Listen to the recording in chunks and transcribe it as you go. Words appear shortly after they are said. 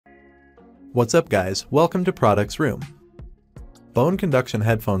What's up guys, welcome to Products Room. Bone conduction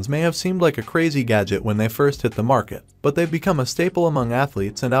headphones may have seemed like a crazy gadget when they first hit the market, but they've become a staple among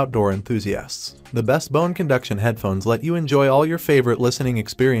athletes and outdoor enthusiasts. The best bone conduction headphones let you enjoy all your favorite listening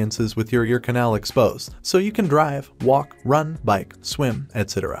experiences with your ear canal exposed, so you can drive, walk, run, bike, swim,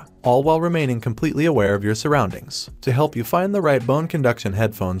 etc., all while remaining completely aware of your surroundings. To help you find the right bone conduction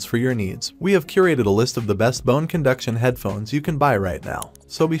headphones for your needs, we have curated a list of the best bone conduction headphones you can buy right now,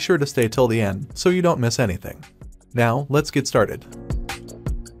 so be sure to stay till the end so you don't miss anything. Now, let's get started.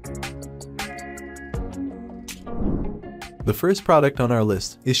 The first product on our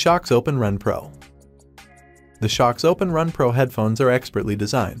list is Shox Open Run Pro. The Shox Open Run Pro headphones are expertly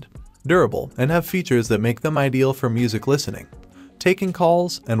designed, durable, and have features that make them ideal for music listening, taking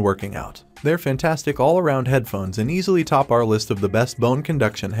calls, and working out. They're fantastic all-around headphones and easily top our list of the best bone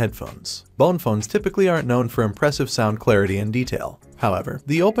conduction headphones. Bone phones typically aren't known for impressive sound clarity and detail. However,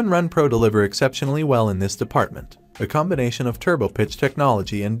 the Open Run Pro deliver exceptionally well in this department. A combination of turbo pitch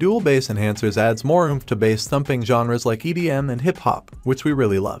technology and dual bass enhancers adds more oomph to bass thumping genres like EDM and hip-hop, which we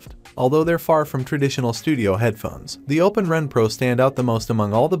really loved. Although they're far from traditional studio headphones, the Open Run Pro stand out the most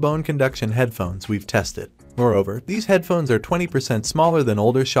among all the bone conduction headphones we've tested. Moreover, these headphones are 20% smaller than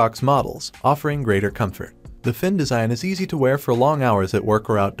older Shox models, offering greater comfort. The thin design is easy to wear for long hours at work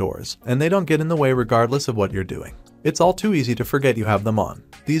or outdoors, and they don't get in the way regardless of what you're doing. It's all too easy to forget you have them on.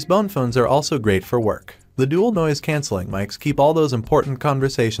 These bone phones are also great for work. The dual noise-canceling mics keep all those important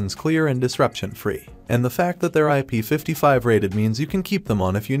conversations clear and disruption-free. And the fact that they're IP55 rated means you can keep them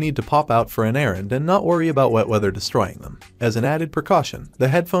on if you need to pop out for an errand and not worry about wet weather destroying them. As an added precaution, the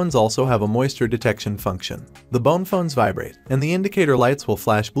headphones also have a moisture detection function. The bone phones vibrate, and the indicator lights will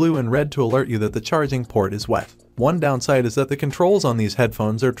flash blue and red to alert you that the charging port is wet. One downside is that the controls on these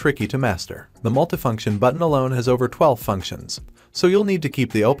headphones are tricky to master. The multifunction button alone has over 12 functions, so you'll need to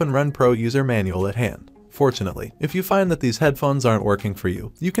keep the Open Run Pro user manual at hand. Fortunately, if you find that these headphones aren't working for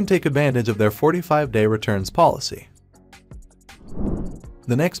you, you can take advantage of their 45-day returns policy.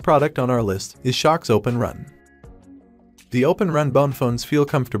 The next product on our list is Shox Open Run. The Open Run bone phones feel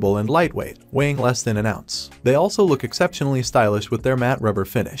comfortable and lightweight, weighing less than an ounce. They also look exceptionally stylish with their matte rubber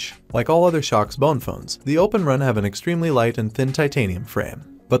finish. Like all other Shox bone phones, the Open Run have an extremely light and thin titanium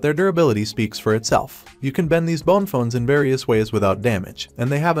frame, but their durability speaks for itself. You can bend these bone phones in various ways without damage,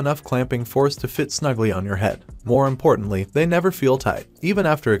 and they have enough clamping force to fit snugly on your head. More importantly, they never feel tight, even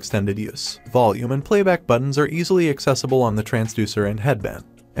after extended use. Volume and playback buttons are easily accessible on the transducer and headband,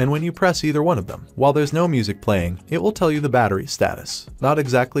 and when you press either one of them, while there's no music playing, it will tell you the battery status. Not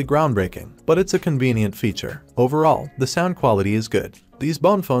exactly groundbreaking, but it's a convenient feature. Overall, the sound quality is good. These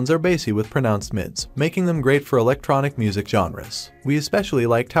bone phones are bassy with pronounced mids, making them great for electronic music genres. We especially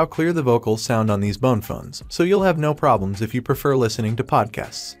liked how clear the vocals sound on these bone phones, so you'll have no problems if you prefer listening to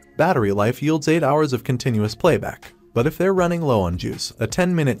podcasts. Battery life yields 8 hours of continuous playback, but if they're running low on juice, a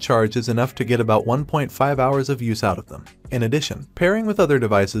 10-minute charge is enough to get about 1.5 hours of use out of them. In addition, pairing with other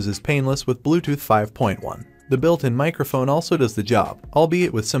devices is painless with Bluetooth 5.1. The built-in microphone also does the job,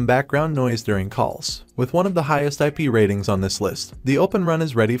 albeit with some background noise during calls. With one of the highest IP ratings on this list, the Open Run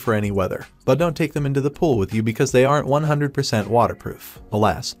is ready for any weather. But don't take them into the pool with you because they aren't 100% waterproof.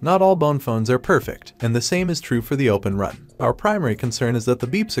 Alas, not all bone phones are perfect, and the same is true for the Open Run. Our primary concern is that the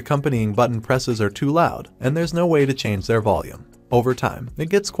beeps accompanying button presses are too loud, and there's no way to change their volume. Over time, it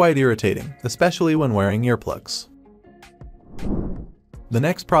gets quite irritating, especially when wearing earplugs. The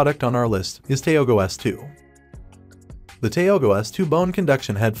next product on our list is Tayogo S2. The Tayogo S2 bone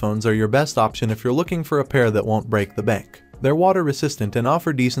conduction headphones are your best option if you're looking for a pair that won't break the bank. They're water resistant and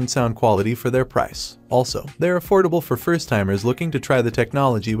offer decent sound quality for their price. Also, they're affordable for first-timers looking to try the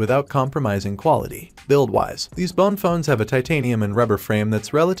technology without compromising quality. Build-wise, these bone phones have a titanium and rubber frame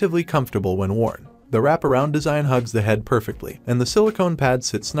that's relatively comfortable when worn. The wraparound design hugs the head perfectly, and the silicone pads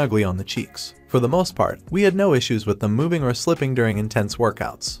sit snugly on the cheeks. For the most part, we had no issues with them moving or slipping during intense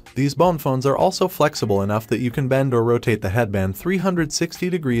workouts. These bone phones are also flexible enough that you can bend or rotate the headband 360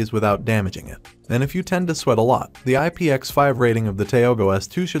 degrees without damaging it. And if you tend to sweat a lot, the IPX5 rating of the Tayogo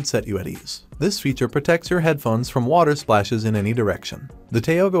S2 should set you at ease. This feature protects your headphones from water splashes in any direction. The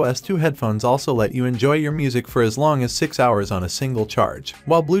Tayogo S2 headphones also let you enjoy your music for as long as 6 hours on a single charge,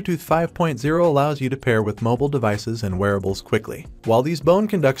 while Bluetooth 5.0 allows you to pair with mobile devices and wearables quickly. While these bone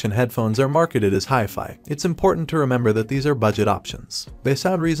conduction headphones are marketed as hi-fi, it's important to remember that these are budget options. They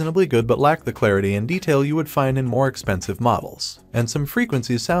sound reasonably good but lack the clarity and detail you would find in more expensive models. And some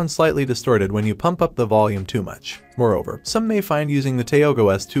frequencies sound slightly distorted when you pump up the volume too much. Moreover, some may find using the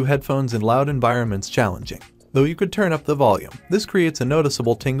Tayogo S2 headphones in loud environments challenging. though you could turn up the volume. This creates a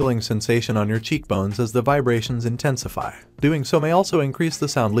noticeable tingling sensation on your cheekbones as the vibrations intensify. Doing so may also increase the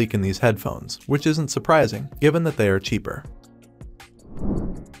sound leak in these headphones, which isn't surprising, given that they are cheaper.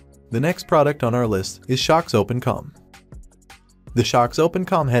 The next product on our list is Shokz OpenCom. The Shokz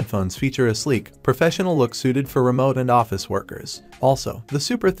OpenCom headphones feature a sleek, professional look suited for remote and office workers. Also, the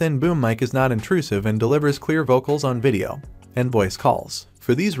super thin boom mic is not intrusive and delivers clear vocals on video and voice calls.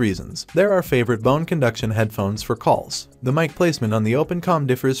 For these reasons, they're our favorite bone conduction headphones for calls. The mic placement on the OpenCom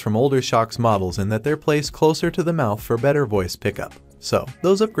differs from older Shokz models in that they're placed closer to the mouth for better voice pickup. So,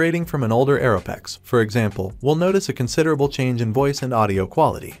 those upgrading from an older Aeropex, for example, will notice a considerable change in voice and audio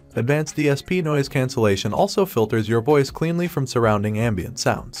quality. Advanced DSP noise cancellation also filters your voice cleanly from surrounding ambient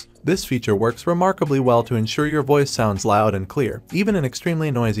sounds. This feature works remarkably well to ensure your voice sounds loud and clear, even in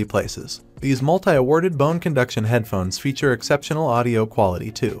extremely noisy places. These multi-awarded bone conduction headphones feature exceptional audio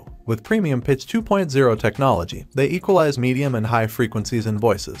quality too. With premium pitch 2.0 technology, they equalize medium and high frequencies in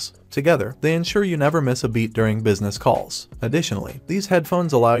voices. Together, they ensure you never miss a beat during business calls. Additionally, these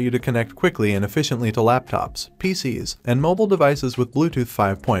headphones allow you to connect quickly and efficiently to laptops, PCs, and mobile devices with Bluetooth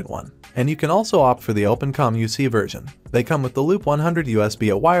 5.1. And you can also opt for the OpenCom UC version. They come with the Loop 100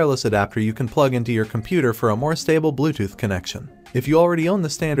 USB, a wireless adapter you can plug into your computer for a more stable Bluetooth connection. If you already own the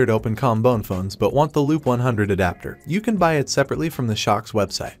standard OpenCom bone phones but want the Loop 100 adapter, you can buy it separately from the Shokz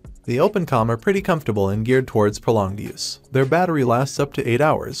website. The OpenCom are pretty comfortable and geared towards prolonged use. Their battery lasts up to 8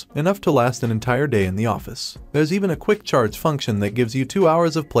 hours, enough to last an entire day in the office. There's even a quick charge function that gives you 2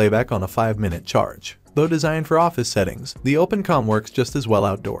 hours of playback on a 5-minute charge. Though designed for office settings, the OpenCom works just as well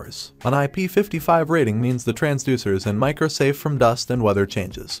outdoors. An IP55 rating means the transducers and mic are safe from dust and weather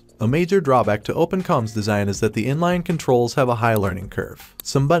changes. A major drawback to OpenCom's design is that the inline controls have a high learning curve.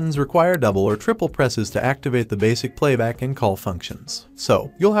 Some buttons require double or triple presses to activate the basic playback and call functions.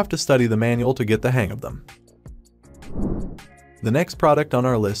 So, you'll have to study the manual to get the hang of them. The next product on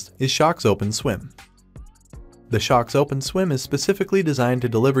our list is Shokz OpenSwim. The Shokz OpenSwim is specifically designed to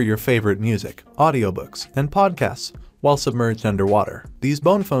deliver your favorite music, audiobooks, and podcasts while submerged underwater. These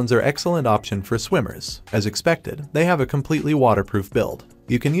bone phones are excellent option for swimmers. As expected, they have a completely waterproof build.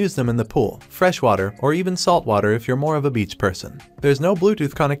 You can use them in the pool, freshwater, or even saltwater if you're more of a beach person. There's no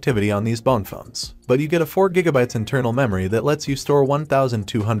Bluetooth connectivity on these bone phones, but you get a 4 GB internal memory that lets you store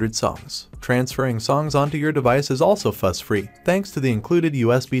 1,200 songs. Transferring songs onto your device is also fuss-free, thanks to the included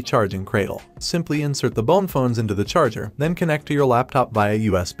USB charging cradle. Simply insert the bone phones into the charger, then connect to your laptop via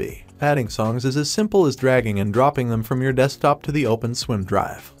USB. Adding songs is as simple as dragging and dropping them from your desktop to the OpenSwim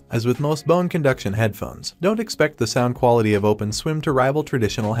drive. As with most bone conduction headphones, don't expect the sound quality of OpenSwim to rival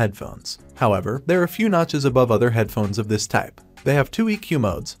traditional headphones. However, they're a few notches above other headphones of this type. They have 2 EQ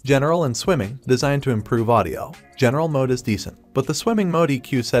modes, General and Swimming, designed to improve audio. General mode is decent, but the Swimming mode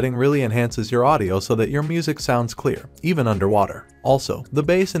EQ setting really enhances your audio so that your music sounds clear, even underwater. Also, the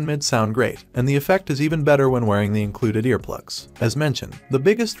bass and mid sound great, and the effect is even better when wearing the included earplugs. As mentioned, the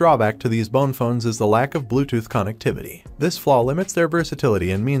biggest drawback to these bone phones is the lack of Bluetooth connectivity. This flaw limits their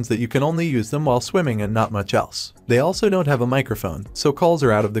versatility and means that you can only use them while swimming and not much else. They also don't have a microphone, so calls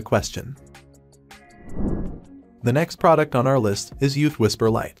are out of the question. The next product on our list is Youth Whisper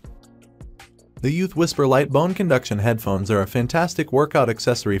Lite. The Youth Whisper Lite bone conduction headphones are a fantastic workout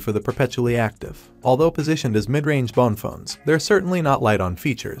accessory for the perpetually active. Although positioned as mid-range bone phones, they're certainly not light on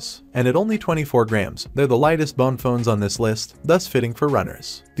features. And at only 24 grams, they're the lightest bone phones on this list, thus fitting for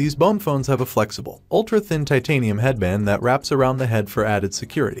runners. These bone phones have a flexible, ultra-thin titanium headband that wraps around the head for added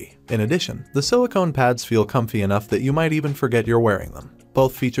security. In addition, the silicone pads feel comfy enough that you might even forget you're wearing them.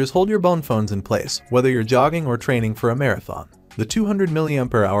 Both features hold your bone phones in place, whether you're jogging or training for a marathon. The 200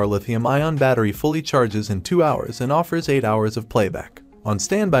 mAh lithium-ion battery fully charges in 2 hours and offers 8 hours of playback. On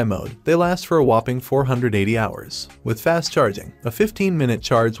standby mode, they last for a whopping 480 hours. With fast charging, a 15-minute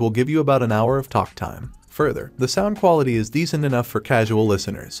charge will give you about an hour of talk time. Further, the sound quality is decent enough for casual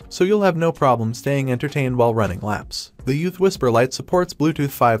listeners, so you'll have no problem staying entertained while running laps. The Youth Whisper Lite supports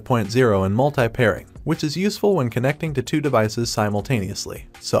Bluetooth 5.0 and multi-pairing, which is useful when connecting to 2 devices simultaneously.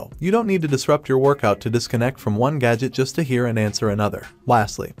 So, you don't need to disrupt your workout to disconnect from one gadget just to hear and answer another.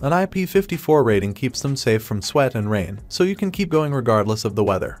 Lastly, an IP54 rating keeps them safe from sweat and rain, so you can keep going regardless of the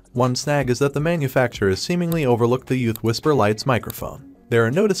weather. One snag is that the manufacturers seemingly overlooked the Youth Whisper Lite's microphone. There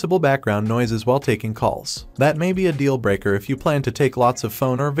are noticeable background noises while taking calls. That may be a deal breaker if you plan to take lots of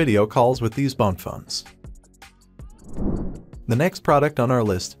phone or video calls with these bone phones. The next product on our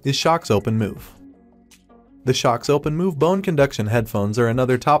list is Shokz OpenMove. The Shokz Open Move Bone Conduction headphones are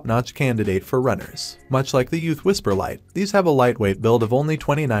another top-notch candidate for runners. Much like the Youth Whisper Lite, these have a lightweight build of only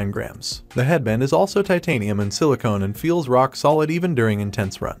 29 grams. The headband is also titanium and silicone and feels rock solid even during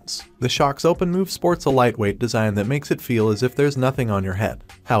intense runs. The Shokz Open Move sports a lightweight design that makes it feel as if there's nothing on your head.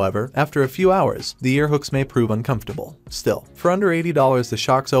 However, after a few hours, the ear hooks may prove uncomfortable. Still, for under $80, the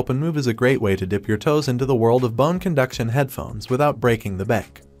Shokz Open Move is a great way to dip your toes into the world of bone conduction headphones without breaking the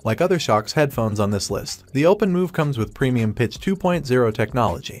bank. Like other Shokz headphones on this list, the Open Move comes with premium pitch 2.0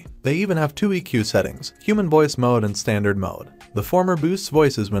 technology. They even have two EQ settings, human voice mode and standard mode. The former boosts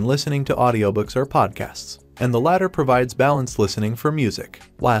voices when listening to audiobooks or podcasts, and the latter provides balanced listening for music.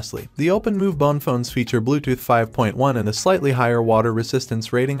 Lastly, the Open Move Bone phones feature Bluetooth 5.1 and a slightly higher water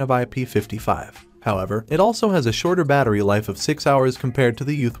resistance rating of IP55. However, it also has a shorter battery life of 6 hours compared to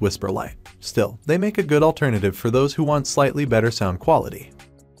the Youth Whisper Lite. Still, they make a good alternative for those who want slightly better sound quality.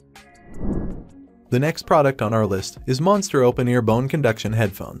 The next product on our list is Monster Open-Ear Bone Conduction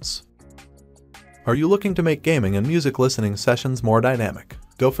Headphones. Are you looking to make gaming and music listening sessions more dynamic?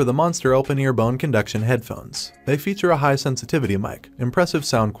 Go for the Monster Open-Ear Bone Conduction Headphones. They feature a high-sensitivity mic, impressive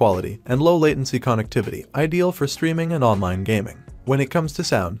sound quality, and low-latency connectivity, ideal for streaming and online gaming. When it comes to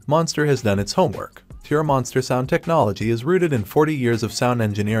sound, Monster has done its homework. Pure Monster sound technology is rooted in 40 years of sound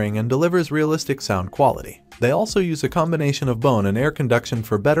engineering and delivers realistic sound quality. They also use a combination of bone and air conduction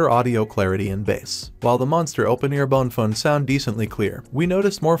for better audio clarity and bass. While the Monster Open-Ear Bone phones sound decently clear, we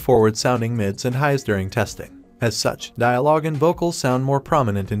noticed more forward-sounding mids and highs during testing. As such, dialogue and vocals sound more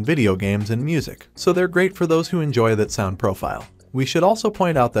prominent in video games and music, so they're great for those who enjoy that sound profile. We should also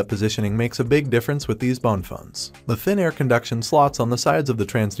point out that positioning makes a big difference with these bone phones. The thin air conduction slots on the sides of the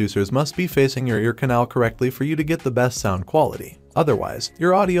transducers must be facing your ear canal correctly for you to get the best sound quality. Otherwise,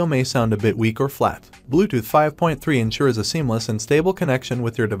 your audio may sound a bit weak or flat. Bluetooth 5.3 ensures a seamless and stable connection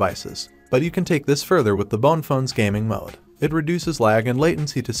with your devices, but you can take this further with the Bone phone's gaming mode. It reduces lag and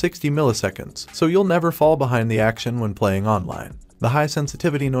latency to 60 milliseconds, so you'll never fall behind the action when playing online. The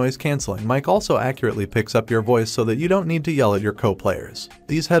high-sensitivity noise-canceling mic also accurately picks up your voice so that you don't need to yell at your co-players.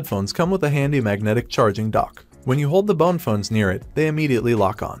 These headphones come with a handy magnetic charging dock. When you hold the Bone phones near it, they immediately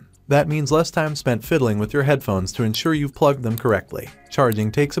lock on. That means less time spent fiddling with your headphones to ensure you've plugged them correctly.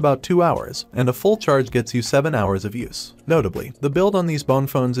 Charging takes about 2 hours, and a full charge gets you 7 hours of use. Notably, the build on these Bone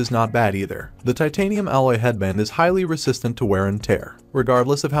phones is not bad either. The titanium alloy headband is highly resistant to wear and tear.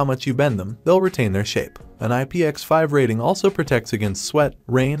 Regardless of how much you bend them, they'll retain their shape. An IPX5 rating also protects against sweat,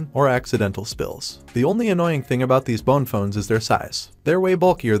 rain, or accidental spills. The only annoying thing about these Bone phones is their size. They're way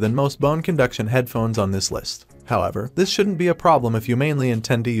bulkier than most bone conduction headphones on this list. However, this shouldn't be a problem if you mainly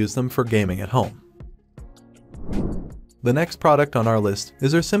intend to use them for gaming at home. The next product on our list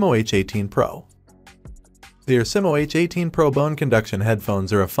is Ersimo H18 Pro. The Ersimo H18 Pro Bone Conduction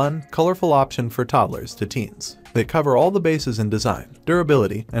headphones are a fun, colorful option for toddlers to teens. They cover all the bases in design,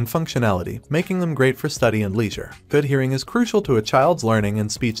 durability, and functionality, making them great for study and leisure. Good hearing is crucial to a child's learning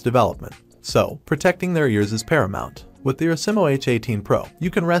and speech development, so protecting their ears is paramount. With the Ersimo H18 Pro, you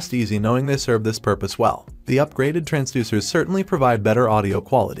can rest easy knowing they serve this purpose well. The upgraded transducers certainly provide better audio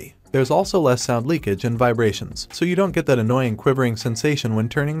quality. There's also less sound leakage and vibrations, so you don't get that annoying quivering sensation when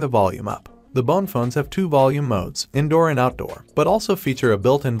turning the volume up. The Bone phones have 2 volume modes, indoor and outdoor, but also feature a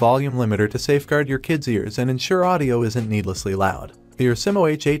built-in volume limiter to safeguard your kids' ears and ensure audio isn't needlessly loud. The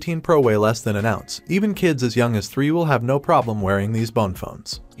Ersimo H18 Pro weigh less than an ounce. Even kids as young as 3 will have no problem wearing these Bone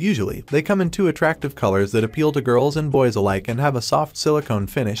phones. Usually, they come in 2 attractive colors that appeal to girls and boys alike and have a soft silicone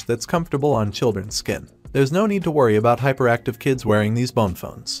finish that's comfortable on children's skin. There's no need to worry about hyperactive kids wearing these Bone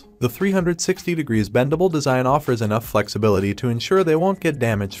phones. The 360 degrees bendable design offers enough flexibility to ensure they won't get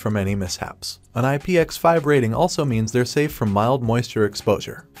damaged from any mishaps. An IPX5 rating also means they're safe from mild moisture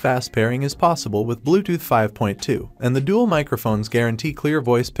exposure. Fast pairing is possible with Bluetooth 5.2, and the dual microphones guarantee clear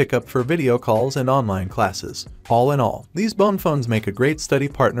voice pickup for video calls and online classes. All in all, these Bone phones make a great study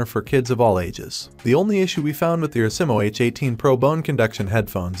partner for kids of all ages. The only issue we found with the Ersimo H18 Pro Bone Conduction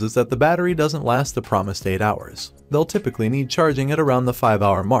headphones is that the battery doesn't last the promised 8 hours. They'll typically need charging at around the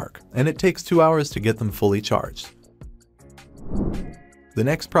 5-hour mark, and it takes 2 hours to get them fully charged. The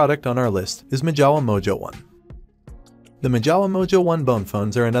next product on our list is Mijawa Mojo 1. The Mijawa Mojo 1 Bone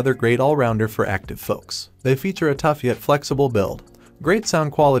phones are another great all-rounder for active folks. They feature a tough yet flexible build, great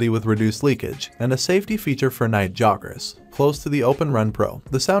sound quality with reduced leakage, and a safety feature for night joggers. Close to the Open Run Pro,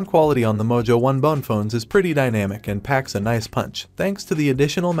 the sound quality on the Mojo 1 Bone phones is pretty dynamic and packs a nice punch, thanks to the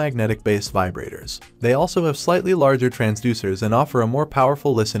additional magnetic base vibrators. They also have slightly larger transducers and offer a more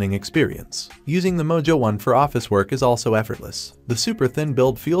powerful listening experience. Using the Mojo 1 for office work is also effortless. The super thin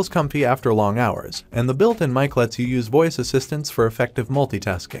build feels comfy after long hours, and the built-in mic lets you use voice assistants for effective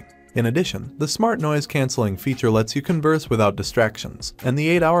multitasking. In addition, the smart noise cancelling feature lets you converse without distractions, and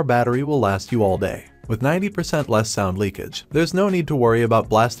the 8-hour battery will last you all day. With 90% less sound leakage, there's no need to worry about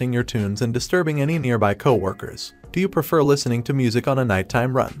blasting your tunes and disturbing any nearby coworkers. Do you prefer listening to music on a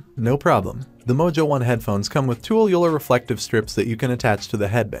nighttime run? No problem. The Mojo One headphones come with tubular reflective strips that you can attach to the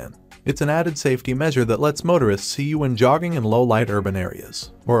headband. It's an added safety measure that lets motorists see you when jogging in low-light urban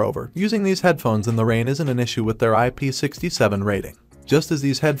areas. Moreover, using these headphones in the rain isn't an issue with their IP67 rating. Just as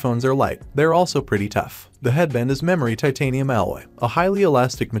these headphones are light, they're also pretty tough. The headband is memory titanium alloy, a highly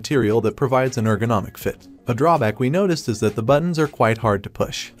elastic material that provides an ergonomic fit. A drawback we noticed is that the buttons are quite hard to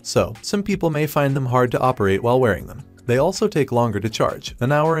push, so some people may find them hard to operate while wearing them. They also take longer to charge,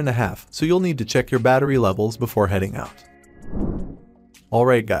 an hour and a half, so you'll need to check your battery levels before heading out.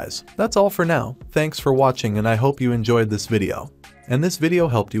 Alright guys, that's all for now. Thanks for watching and I hope you enjoyed this video. And this video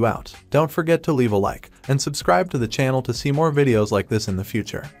helped you out. Don't forget to leave a like and subscribe to the channel to see more videos like this in the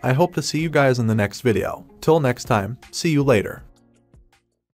future. I hope to see you guys in the next video. Till next time, see you later.